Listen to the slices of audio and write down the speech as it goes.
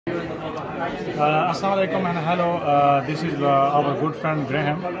Assalamu alaikum and hello. This is our good friend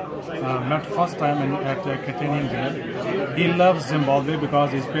Graeme. Met first time at catenians. He loves Zimbabwe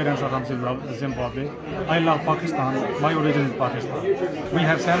because his parents are from Zimbabwe. I love Pakistan. My origin is Pakistan. We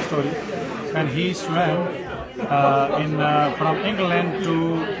have same story, and he swam from England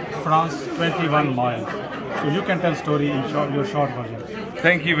to France 21 miles. So you can tell story in your short version.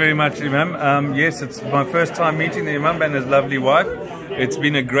 Thank you very much, Imam. Yes, it's my first time meeting the Imam and his lovely wife. It's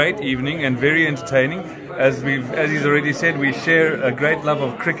been a great evening and very entertaining. As he's already said, we share a great love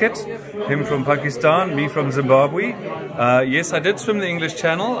of cricket. Him from Pakistan, me from Zimbabwe. Yes, I did swim the English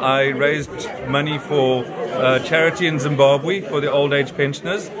Channel. I raised money for charity in Zimbabwe for the old age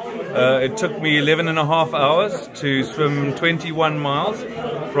pensioners. It took me 11.5 hours to swim 21 miles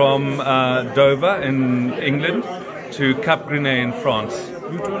from Dover in England to Cap Grenay in France.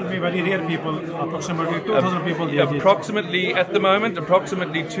 You told me very rare people, approximately 2,000 people. Approximately, at the moment,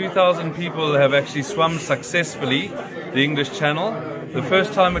 approximately 2,000 people have actually swum successfully the English Channel. The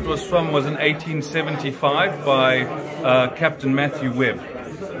first time it was swum was in 1875 by Captain Matthew Webb.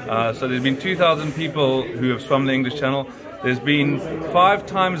 So there's been 2,000 people who have swum the English Channel. There's been 5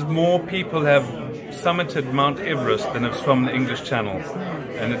 times more people have summited Mount Everest than have swum the English Channel.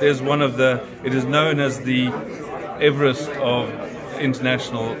 And it is it is known as the Everest of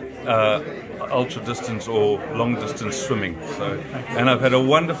international ultra distance or long distance swimming. And I've had a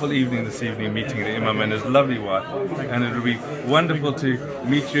wonderful evening this evening meeting the Imam and his lovely wife, and it will be wonderful to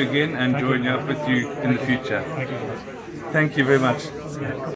meet you again and join up with you in the future. Thank you very much.